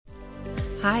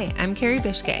Hi, I'm Carrie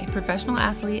Bishke, professional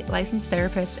athlete, licensed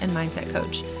therapist, and mindset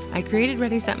coach. I created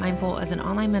Ready Set Mindful as an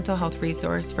online mental health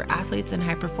resource for athletes and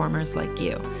high performers like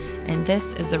you. And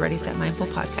this is the Ready Set Mindful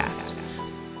podcast.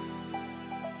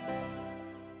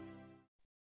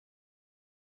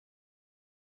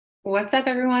 What's up,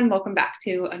 everyone? Welcome back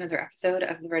to another episode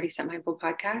of the Ready Set Mindful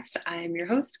podcast. I am your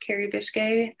host, Carrie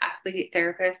Bishke, athlete,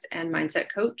 therapist, and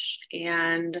mindset coach.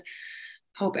 And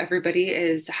hope everybody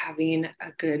is having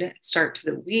a good start to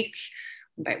the week.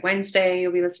 By Wednesday,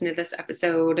 you'll be listening to this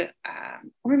episode,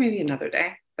 or maybe another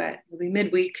day, but it'll be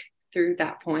midweek through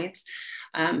that point.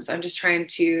 So I'm just trying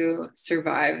to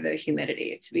survive the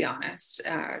humidity, to be honest.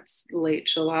 It's late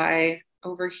July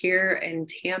over here in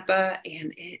Tampa,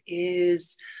 and it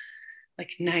is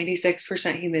like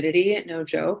 96% humidity, no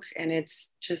joke. And it's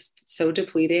just so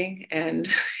depleting and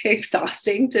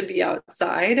exhausting to be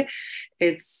outside.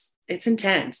 It's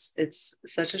intense. It's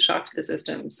such a shock to the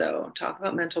system. So talk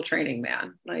about mental training,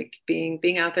 man. Like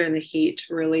being out there in the heat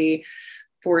really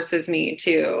forces me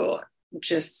to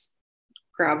just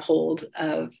grab hold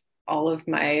of all of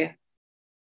my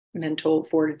mental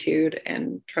fortitude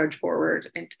and trudge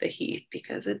forward into the heat,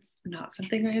 because it's not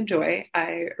something I enjoy.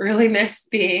 I really miss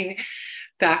being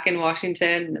back in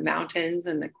Washington in the mountains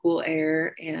and the cool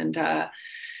air. And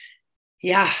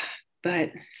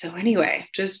but so anyway,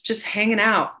 just hanging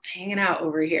out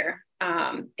over here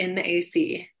in the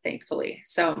AC, thankfully.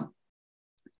 So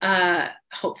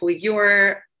hopefully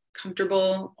you're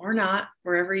comfortable or not,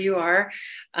 wherever you are.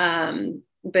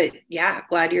 But yeah,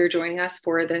 glad you're joining us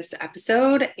for this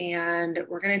episode. And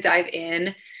we're going to dive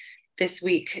in this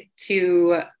week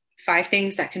to 5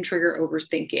 things that can trigger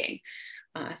overthinking.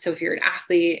 So if you're an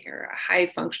athlete or a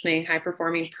high functioning, high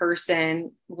performing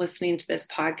person listening to this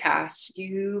podcast,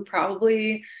 you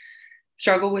probably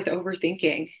struggle with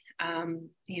overthinking. So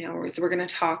we're going to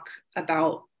talk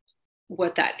about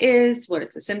what that is, what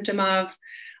it's a symptom of,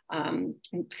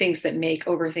 things that make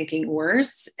overthinking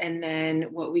worse, and then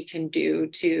what we can do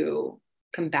to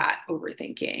combat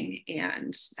overthinking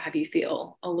and have you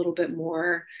feel a little bit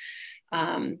more,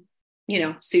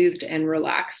 soothed and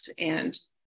relaxed and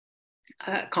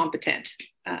competent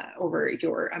over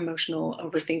your emotional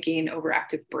overthinking,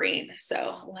 overactive brain.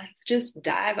 So let's just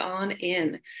dive on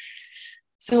in.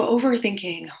 So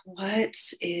overthinking, what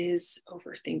is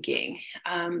overthinking?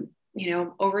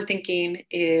 Overthinking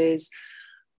is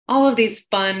all of these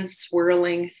fun,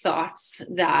 swirling thoughts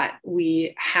that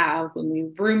we have when we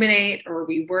ruminate or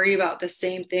we worry about the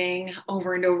same thing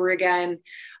over and over again.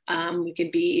 We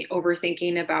could be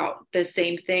overthinking about the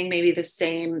same thing, maybe the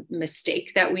same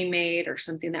mistake that we made or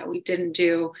something that we didn't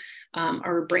do.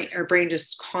 Our brain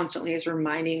just constantly is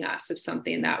reminding us of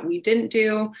something that we didn't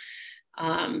do,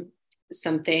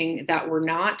 something that we're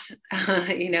not,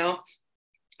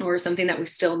 or something that we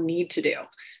still need to do.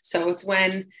 So it's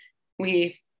when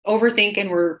we overthink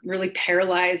and we're really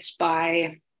paralyzed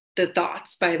by the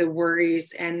thoughts, by the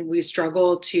worries, and we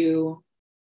struggle to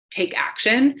take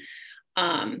action.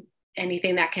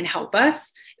 Anything that can help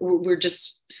us, we're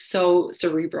just so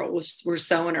cerebral. We're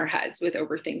so in our heads with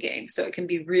overthinking. So it can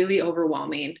be really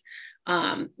overwhelming,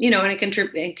 and it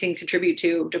can contribute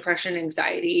to depression,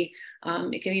 anxiety.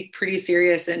 It can be pretty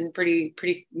serious and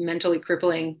pretty mentally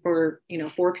crippling for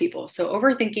people. So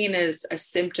overthinking is a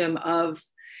symptom of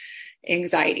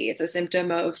anxiety. It's a symptom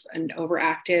of an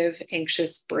overactive,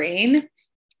 anxious brain.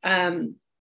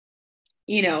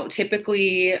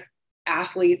 Typically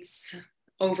athletes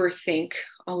overthink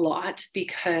a lot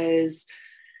because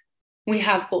we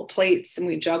have full plates and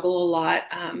we juggle a lot.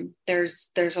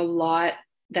 There's a lot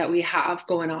that we have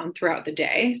going on throughout the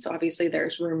day. So obviously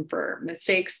there's room for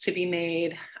mistakes to be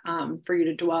made, for you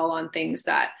to dwell on things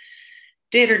that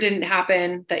did or didn't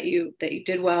happen, that you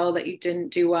did well, that you didn't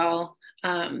do well.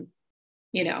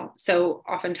 So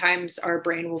oftentimes our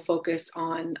brain will focus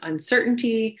on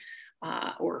uncertainty,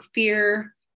 or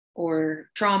fear, or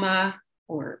trauma,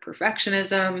 or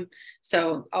perfectionism.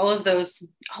 So all of those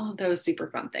super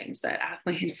fun things that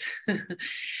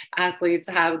athletes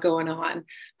have going on.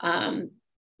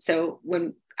 So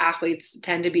when athletes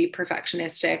tend to be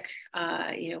perfectionistic,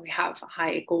 we have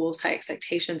high goals, high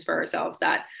expectations for ourselves.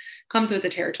 That comes with the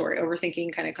territory.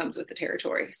 Overthinking kind of comes with the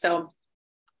territory. So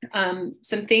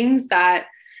some things that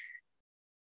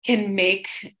can make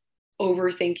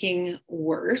overthinking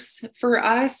worse for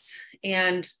us.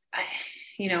 And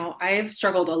I've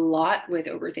struggled a lot with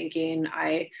overthinking.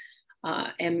 I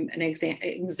am an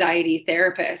anxiety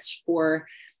therapist for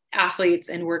athletes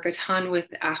and work a ton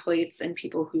with athletes and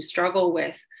people who struggle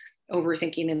with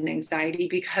overthinking and anxiety,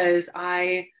 because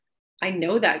I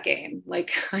know that game.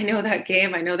 I know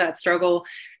that struggle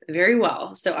very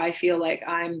well. So I feel like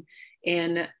I'm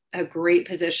in a great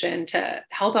position to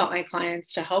help out my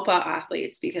clients, to help out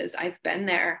athletes, because I've been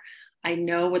there. I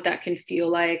know what that can feel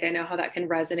like. I know how that can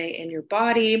resonate in your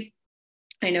body.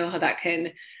 I know how that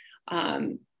can,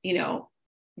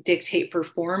 dictate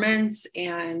performance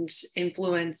and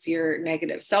influence your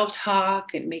negative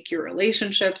self-talk and make your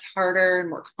relationships harder and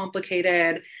more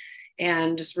complicated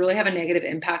and just really have a negative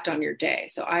impact on your day.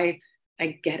 So I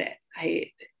get it.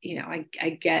 I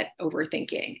get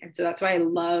overthinking. And so that's why I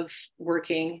love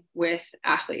working with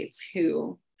athletes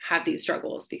who have these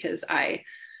struggles, because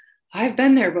I've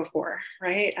been there before,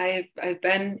 right? I've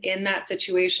been in that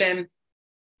situation.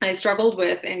 I struggled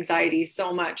with anxiety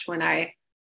so much when I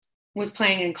was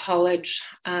playing in college,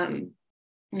 and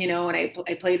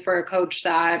I played for a coach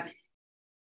that,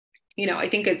 I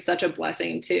think it's such a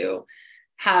blessing to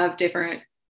have different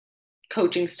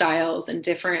coaching styles and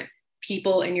different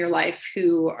people in your life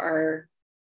who are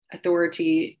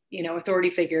authority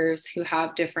figures, who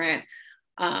have different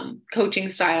coaching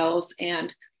styles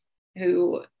and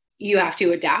who you have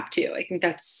to adapt to. I think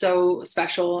that's so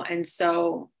special and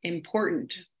so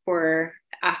important for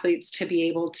athletes to be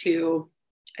able to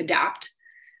adapt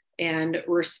and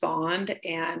respond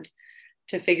and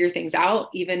to figure things out,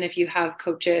 even if you have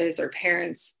coaches or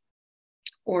parents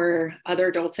or other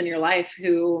adults in your life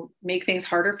who make things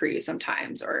harder for you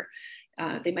sometimes, or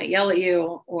they might yell at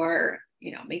you or,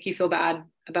 make you feel bad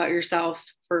about yourself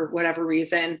for whatever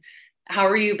reason. How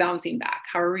are you bouncing back?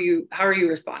 How are you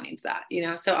responding to that?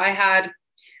 So I had,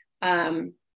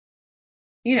 I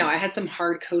had some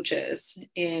hard coaches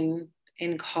in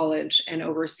college and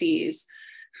overseas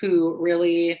who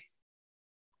really,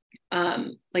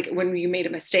 like when you made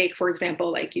a mistake, for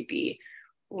example, like you'd be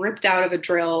ripped out of a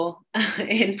drill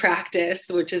in practice,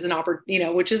 which is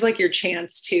which is like your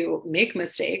chance to make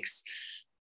mistakes.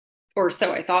 Or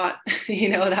so I thought,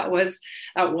 that was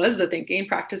the thinking.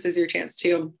 Practice is your chance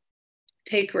to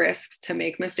take risks, to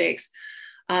make mistakes.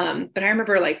 But I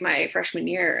remember like my freshman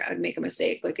year, I'd make a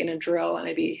mistake, like in a drill, and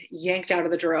I'd be yanked out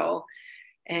of the drill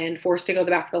and forced to go to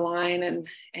the back of the line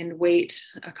and wait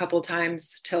a couple of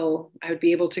times till I would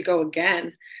be able to go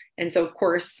again. And so of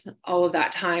course, all of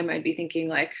that time I'd be thinking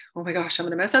like, oh my gosh, I'm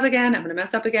going to mess up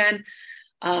again.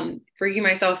 Freaking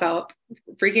myself out,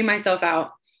 beating myself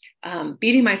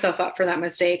up for that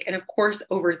mistake. And of course,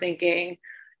 overthinking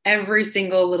every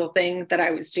single little thing that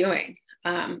I was doing.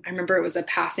 I remember it was a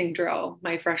passing drill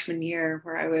my freshman year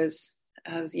where I was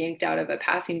yanked out of a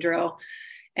passing drill,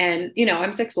 and,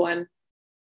 I'm 6'1".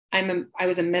 I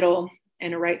was a middle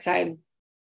and a right side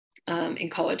in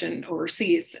college and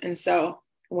overseas. And so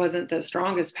wasn't the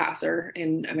strongest passer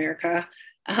in America.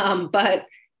 But,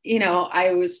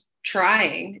 I was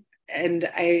trying and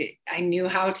I knew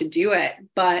how to do it.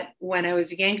 But when I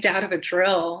was yanked out of a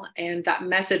drill and that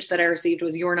message that I received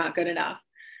was, you're not good enough.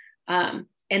 And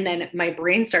then my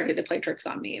brain started to play tricks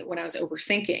on me when I was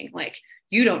overthinking, like,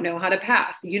 you don't know how to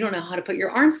pass. You don't know how to put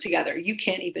your arms together. You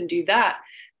can't even do that.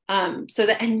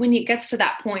 And when it gets to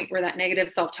that point where that negative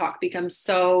self-talk becomes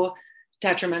so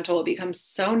detrimental, it becomes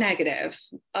so negative.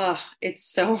 It's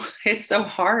so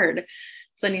hard.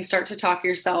 So then you start to talk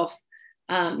yourself,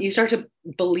 you start to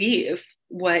believe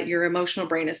what your emotional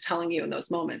brain is telling you in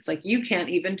those moments. Like, you can't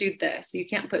even do this. You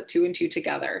can't put two and two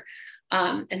together.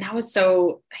 And that was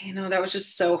that was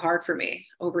just so hard for me,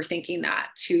 overthinking that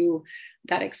to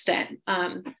that extent.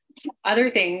 Other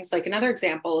things, like another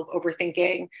example of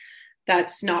overthinking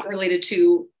that's not related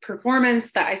to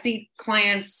performance that I see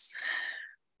clients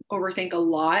overthink a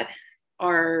lot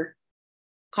are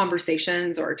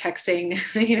conversations or texting,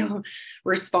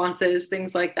 responses,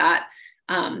 things like that,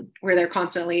 where they're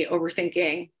constantly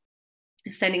overthinking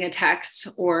sending a text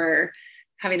or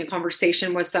having a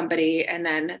conversation with somebody, and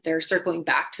then they're circling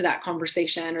back to that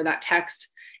conversation or that text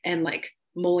and like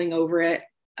mulling over it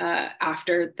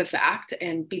after the fact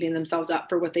and beating themselves up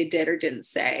for what they did or didn't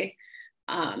say.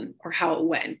 Or how it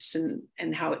went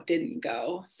and how it didn't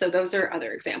go. So those are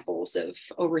other examples of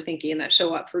overthinking that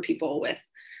show up for people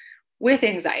with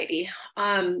anxiety.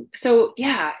 So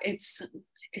yeah, it's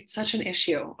such an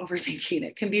issue, overthinking.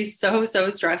 It can be so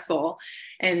stressful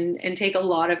and take a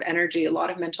lot of energy, a lot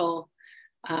of mental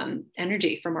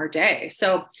energy from our day.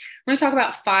 So I'm going to talk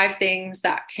about 5 things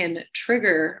that can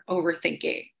trigger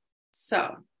overthinking.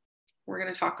 So we're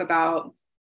going to talk about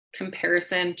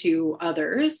comparison to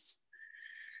others.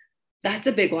 That's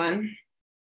a big one.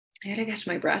 I gotta catch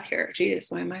my breath here. Geez,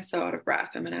 why am I so out of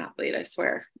breath? I'm an athlete, I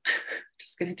swear.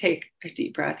 Just gonna take a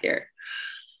deep breath here.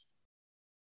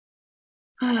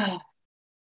 Not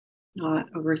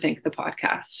overthink the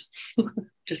podcast.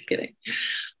 Just kidding.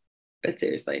 But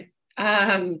seriously.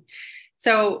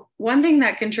 So one thing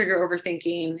that can trigger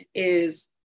overthinking is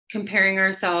comparing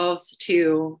ourselves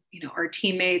to, our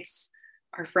teammates,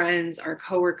 our friends, our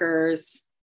coworkers,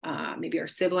 maybe our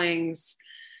siblings.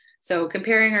 So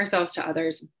comparing ourselves to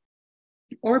others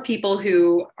or people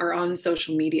who are on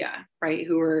social media, right?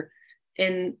 Who are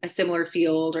in a similar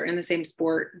field or in the same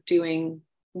sport doing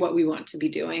what we want to be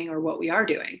doing or what we are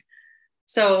doing.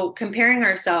 So comparing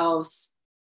ourselves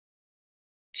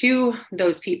to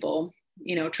those people,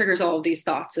 triggers all of these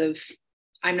thoughts of,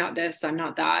 I'm not this, I'm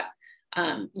not that.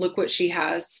 Look what she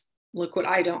has, look what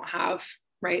I don't have,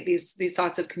 right? These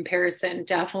thoughts of comparison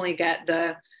definitely get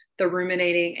the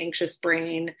ruminating, anxious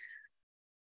brain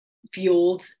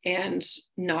fueled and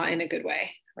not in a good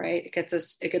way, right? It gets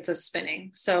us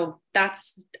spinning. So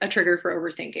that's a trigger for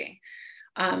overthinking.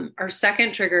 Our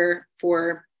second trigger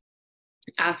for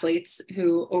athletes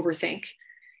who overthink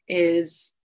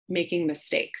is making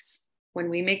mistakes. When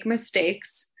we make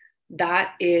mistakes,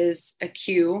 that is a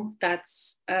cue,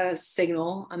 that's a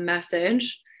signal, a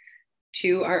message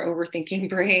to our overthinking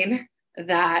brain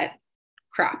that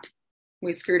crap,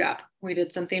 we screwed up. We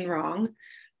did something wrong.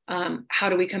 How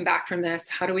do we come back from this?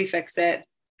 How do we fix it?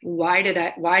 Why did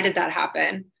that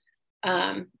happen?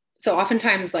 So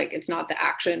oftentimes, like, it's not the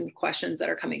action questions that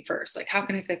are coming first. Like, how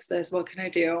can I fix this? What can I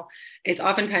do? It's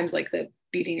oftentimes like the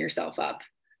beating yourself up,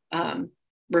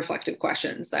 reflective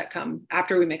questions that come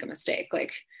after we make a mistake.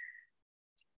 Like,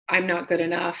 I'm not good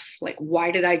enough. Like,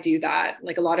 why did I do that?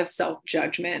 Like a lot of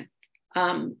self-judgment,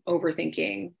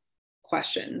 overthinking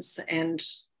questions and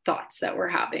thoughts that we're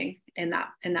having in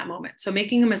that moment. So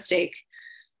making a mistake,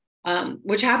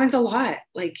 which happens a lot,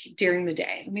 like during the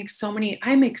day. I make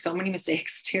so many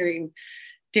mistakes during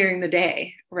the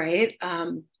day. Right.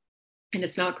 And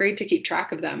it's not great to keep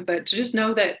track of them, but to just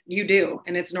know that you do,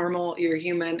 and it's normal. You're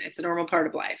human. It's a normal part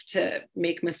of life to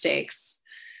make mistakes,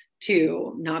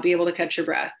 to not be able to catch your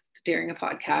breath during a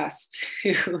podcast,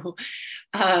 to,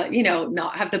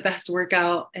 not have the best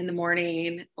workout in the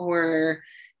morning, or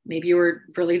maybe you were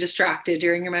really distracted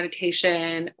during your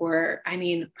meditation, or,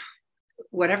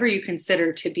 whatever you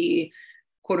consider to be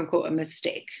quote unquote a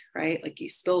mistake, right? Like you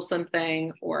spill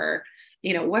something, or,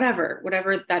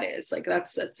 whatever that is, like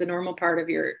that's a normal part of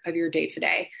your day to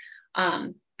day.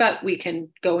 But we can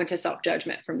go into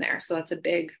self-judgment from there. So that's a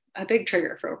big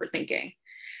trigger for overthinking.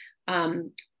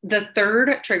 The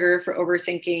third trigger for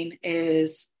overthinking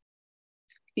is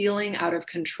feeling out of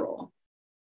control,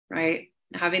 right?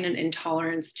 Having an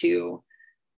intolerance to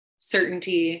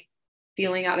certainty,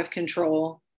 feeling out of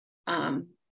control. And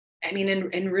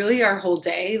really our whole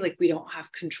day, like we don't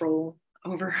have control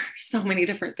over so many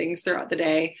different things throughout the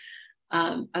day.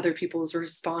 Other people's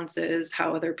responses,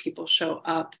 how other people show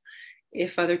up,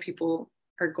 if other people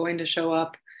are going to show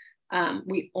up.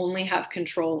 We only have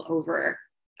control over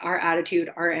our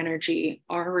attitude, our energy,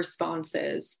 our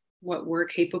responses, what we're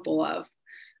capable of.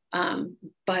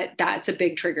 But that's a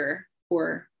big trigger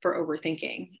for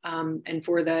overthinking. And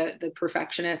for the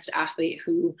perfectionist athlete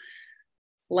who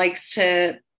likes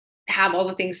to have all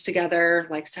the things together,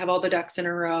 likes to have all the ducks in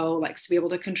a row, likes to be able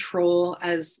to control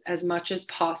as much as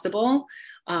possible.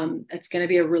 It's going to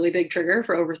be a really big trigger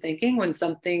for overthinking when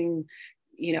something,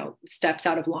 steps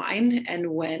out of line,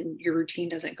 and when your routine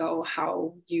doesn't go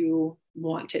how you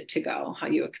want it to go, how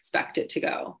you expect it to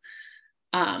go.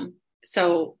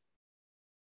 So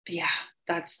yeah,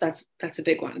 that's a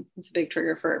big one. It's a big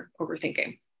trigger for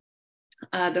overthinking.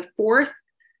 The fourth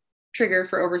trigger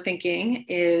for overthinking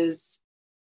is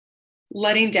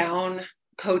letting down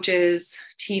coaches,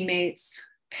 teammates,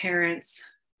 parents,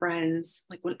 friends.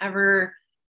 Like whenever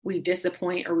we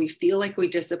disappoint, or we feel like we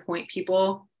disappoint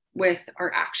people with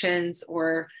our actions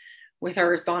or with our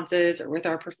responses or with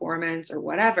our performance or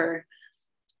whatever,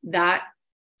 that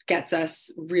gets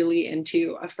us really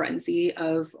into a frenzy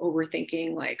of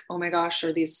overthinking. Like, oh my gosh,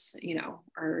 are these,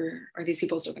 are these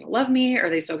people still going to love me? Are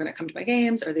they still going to come to my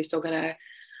games? Are they still going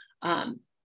to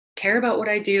care about what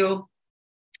I do?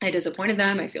 I disappointed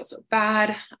them. I feel so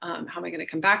bad. How am I going to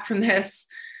come back from this?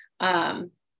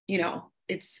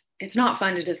 It's not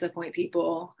fun to disappoint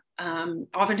people.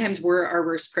 Oftentimes we're our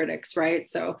worst critics, right?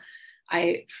 So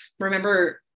I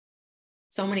remember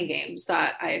so many games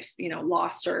that I've,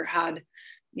 lost or had,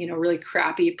 really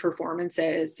crappy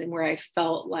performances, and where I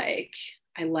felt like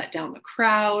I let down the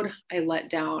crowd, I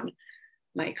let down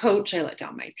my coach, I let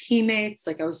down my teammates.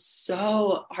 Like I was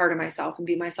so hard on myself and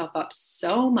beat myself up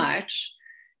so much.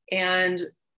 And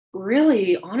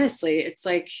really, honestly, it's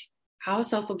like, how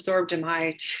self-absorbed am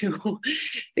I to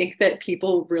think that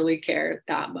people really care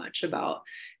that much about,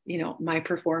 my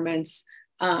performance?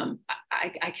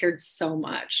 I cared so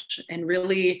much, and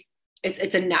really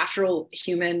it's a natural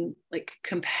human, like,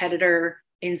 competitor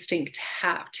instinct to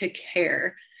have to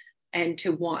care. and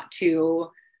to want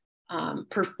to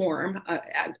perform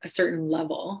at a certain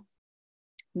level.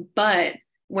 But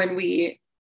when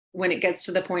it gets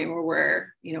to the point where we're,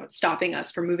 it's stopping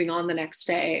us from moving on the next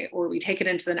day, or we take it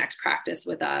into the next practice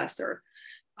with us, or,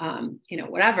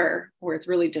 whatever, where it's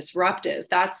really disruptive,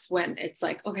 that's when it's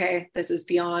like, okay, this is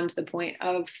beyond the point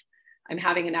of I'm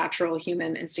having a natural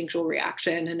human instinctual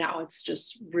reaction. And now it's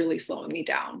just really slowing me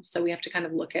down. So we have to kind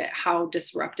of look at how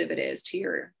disruptive it is to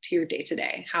your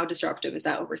day-to-day. How disruptive is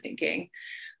that overthinking,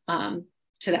 to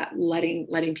that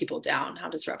letting people down? How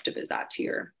disruptive is that to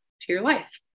your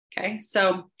life? Okay.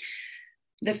 So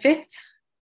the fifth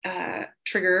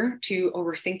trigger to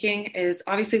overthinking is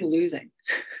obviously losing.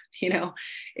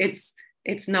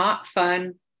 It's not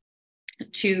fun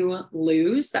to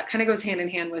lose. That kind of goes hand in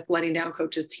hand with letting down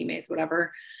coaches, teammates,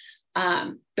 whatever.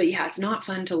 But yeah, it's not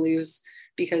fun to lose,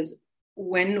 because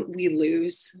when we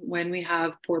lose, when we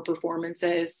have poor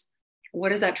performances, what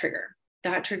does that trigger?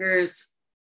 That triggers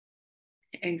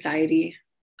anxiety.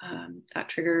 That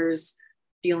triggers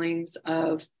feelings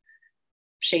of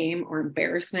shame or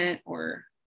embarrassment or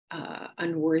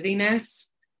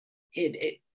unworthiness.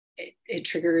 It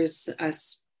triggers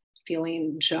us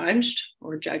feeling judged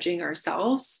or judging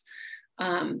ourselves.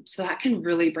 So that can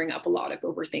really bring up a lot of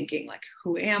overthinking, like,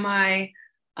 who am I?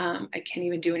 I can't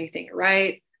even do anything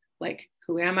right. Like,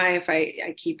 who am I if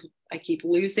I keep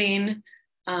losing?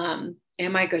 Am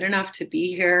I good enough to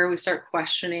be here? We start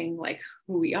questioning like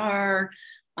who we are.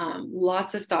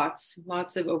 Lots of thoughts,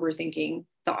 lots of overthinking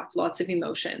thoughts, lots of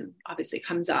emotion obviously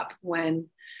comes up when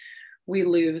we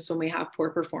lose, when we have poor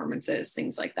performances,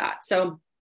 things like that. So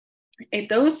if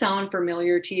those sound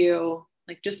familiar to you,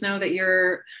 like, just know that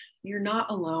you're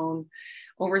not alone.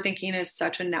 Overthinking is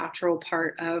such a natural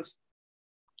part of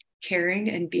caring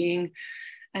and being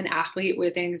an athlete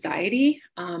with anxiety.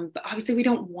 But obviously we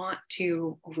don't want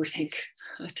to overthink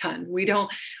a ton. We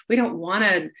don't want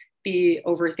to be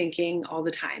overthinking all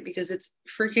the time, because it's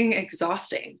freaking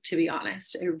exhausting, to be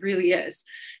honest. It really is.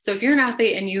 So if you're an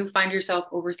athlete and you find yourself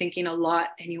overthinking a lot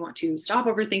and you want to stop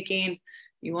overthinking,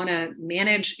 you want to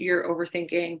manage your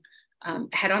overthinking,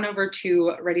 head on over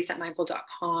to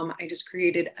readysetmindful.com. I just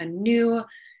created a new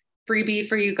freebie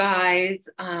for you guys,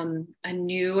 a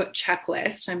new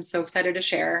checklist. I'm so excited to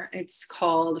share. It's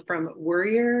called From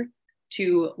Worrier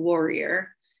to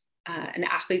Warrior, an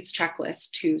athlete's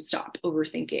checklist to stop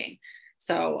overthinking.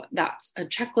 So that's a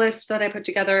checklist that I put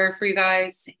together for you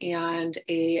guys, and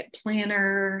a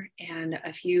planner and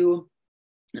a few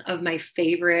of my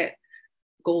favorite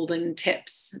golden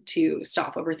tips to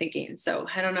stop overthinking. So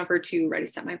head on over to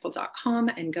readysetmindful.com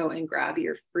and go and grab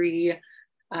your free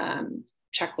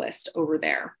checklist over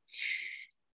there.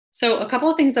 So a couple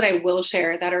of things that I will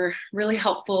share that are really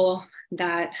helpful,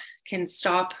 that can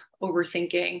stop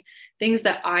overthinking, things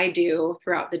that I do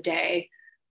throughout the day,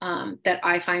 that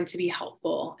I find to be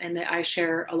helpful and that I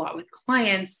share a lot with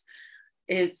clients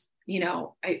is,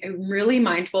 I'm really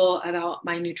mindful about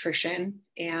my nutrition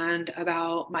and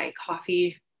about my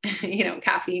coffee,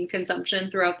 caffeine consumption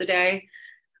throughout the day,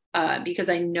 because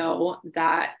I know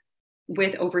that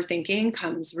with overthinking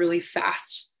comes really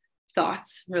fast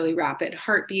thoughts, really rapid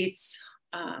heartbeats,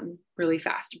 really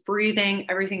fast breathing.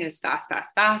 Everything is fast,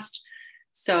 fast, fast.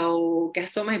 So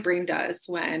guess what my brain does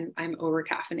when I'm over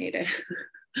caffeinated,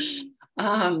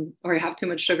 or I have too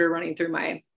much sugar running through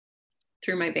my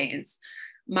veins?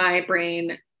 My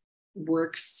brain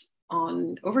works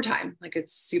on overtime. Like,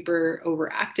 it's super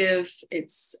overactive.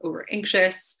 It's over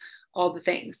anxious, all the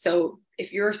things. So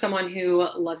if you're someone who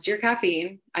loves your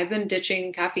caffeine, I've been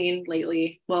ditching caffeine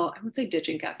lately. Well, I would say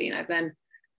ditching caffeine. I've been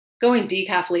going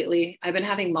decaf lately. I've been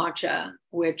having matcha,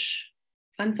 which,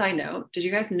 fun side note, did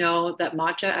you guys know that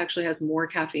matcha actually has more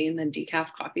caffeine than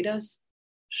decaf coffee does?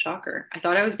 Shocker. I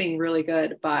thought I was being really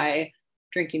good by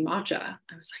drinking matcha.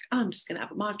 I was like, oh, I'm just going to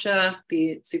have a matcha,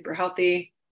 be super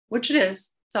healthy, which it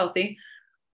is. It's healthy,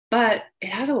 but it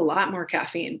has a lot more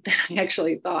caffeine than I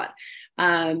actually thought.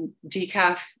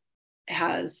 Decaf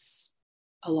has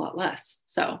a lot less.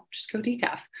 So just go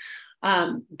decaf.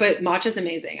 But matcha is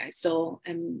amazing. I still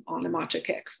am on a matcha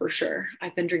kick for sure.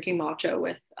 I've been drinking matcha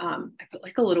with, I put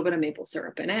like a little bit of maple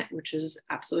syrup in it, which is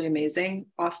absolutely amazing.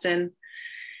 Austin,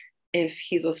 if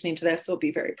he's listening to this, will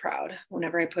be very proud.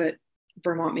 Whenever I put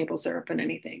Vermont maple syrup in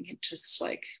anything, it just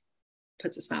like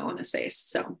puts a smile on his face.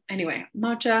 So anyway,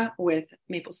 matcha with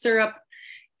maple syrup,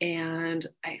 and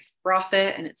I froth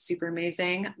it and it's super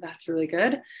amazing. That's really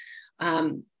good.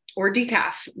 Or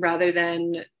decaf rather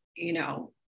than, I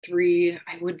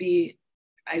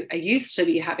used to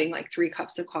be having like 3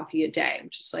 cups of coffee a day,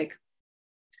 which is like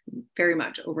very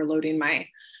much overloading my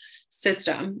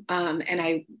system. And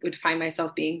I would find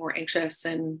myself being more anxious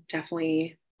and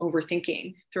definitely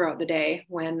overthinking throughout the day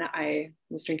when I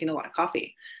was drinking a lot of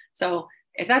coffee. So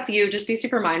if that's you, just be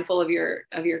super mindful of your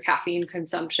caffeine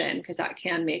consumption, because that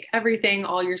can make everything,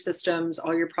 all your systems,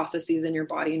 all your processes in your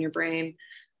body and your brain,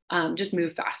 just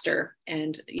move faster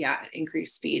and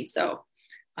increase speed. So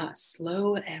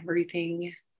slow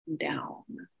everything down.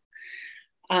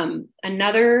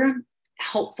 Another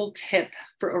helpful tip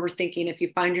for overthinking, if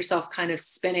you find yourself kind of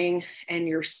spinning and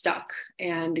you're stuck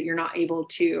and you're not able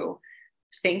to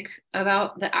think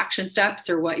about the action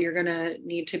steps or what you're going to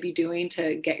need to be doing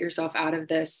to get yourself out of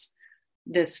this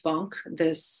funk,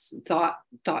 this thought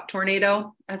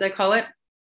tornado, as I call it,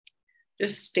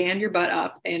 just stand your butt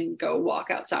up and go walk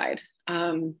outside.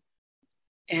 And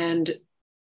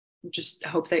just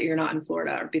hope that you're not in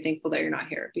Florida, or be thankful that you're not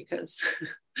here, because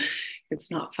it's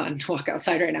not fun to walk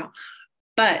outside right now.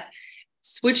 But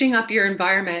switching up your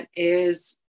environment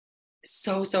is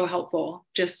so helpful,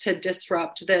 just to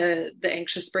disrupt the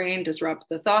anxious brain, disrupt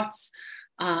the thoughts,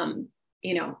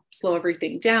 slow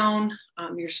everything down.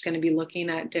 You're just going to be looking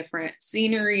at different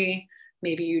scenery.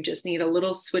 Maybe you just need a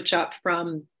little switch up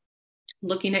from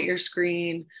looking at your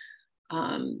screen,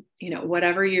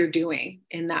 whatever you're doing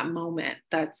in that moment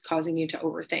that's causing you to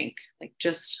overthink. Like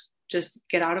just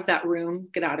get out of that room,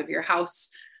 get out of your house.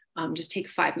 Just take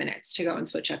 5 minutes to go and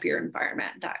switch up your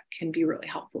environment. That can be really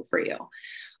helpful for you.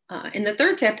 And the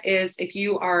third tip is, if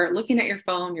you are looking at your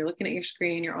phone, you're looking at your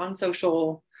screen, you're on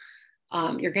social,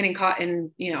 you're getting caught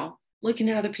in, looking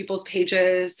at other people's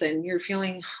pages, and you're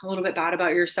feeling a little bit bad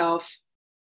about yourself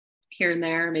here and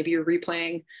there. Maybe you're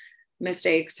replaying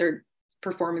mistakes or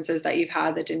performances that you've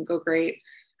had that didn't go great.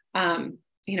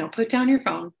 Put down your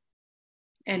phone.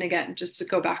 And again, just to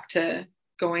go back to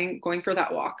going for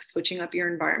that walk, switching up your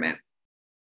environment,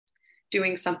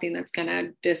 doing something that's going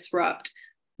to disrupt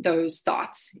those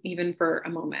thoughts, even for a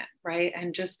moment, right?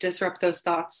 And just disrupt those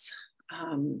thoughts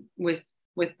with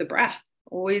the breath.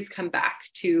 Always come back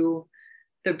to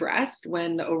the breath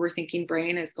when the overthinking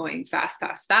brain is going fast.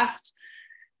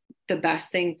 The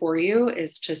best thing for you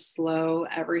is to slow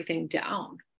everything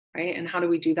down, right? And how do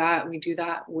we do that? We do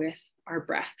that with our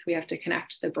breath. We have to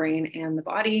connect the brain and the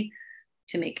body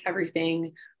to make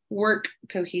everything work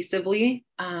cohesively.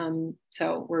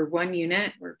 So we're one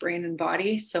unit, we're brain and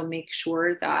body. So make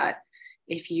sure that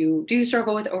if you do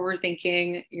struggle with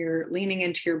overthinking, you're leaning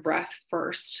into your breath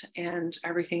first, and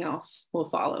everything else will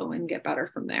follow and get better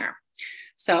from there.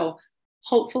 So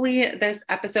hopefully this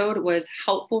episode was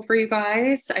helpful for you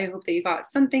guys. I hope that you got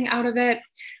something out of it.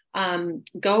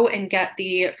 Go and get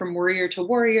the From Warrior to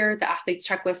Warrior, the athlete's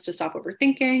checklist to stop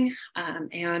overthinking.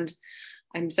 And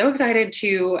I'm so excited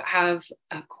to have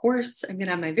a course. I'm going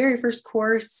to have my very first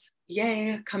course,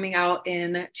 coming out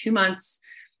in 2 months.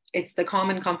 It's the Calm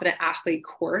and Confident Athlete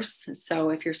course. So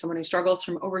if you're someone who struggles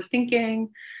from overthinking,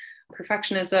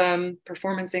 perfectionism,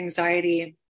 performance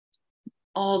anxiety,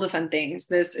 all the fun things,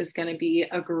 this is going to be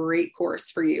a great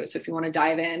course for you. So if you want to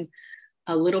dive in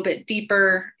a little bit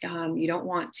deeper, you don't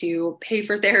want to pay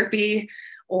for therapy,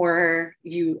 or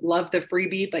you love the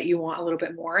freebie, but you want a little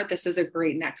bit more, this is a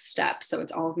great next step. So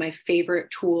it's all of my favorite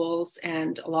tools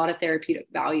and a lot of therapeutic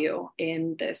value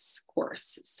in this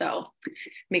course. So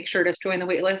make sure to join the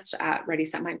waitlist at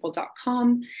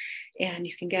readysetmindful.com, and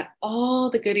you can get all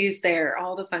the goodies there,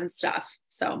 all the fun stuff.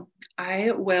 So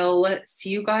I will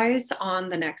see you guys on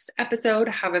the next episode.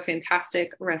 Have a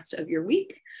fantastic rest of your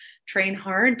week. Train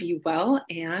hard, be well,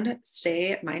 and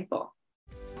stay mindful.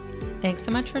 Thanks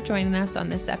so much for joining us on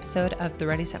this episode of the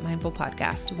Ready Set Mindful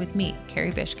podcast with me,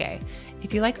 Carrie Bishke.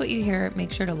 If you like what you hear,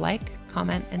 make sure to like,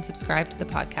 comment, and subscribe to the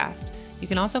podcast. You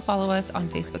can also follow us on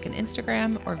Facebook and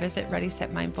Instagram, or visit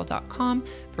readysetmindful.com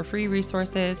for free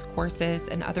resources, courses,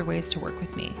 and other ways to work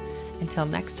with me. Until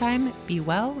next time, be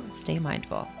well, stay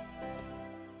mindful.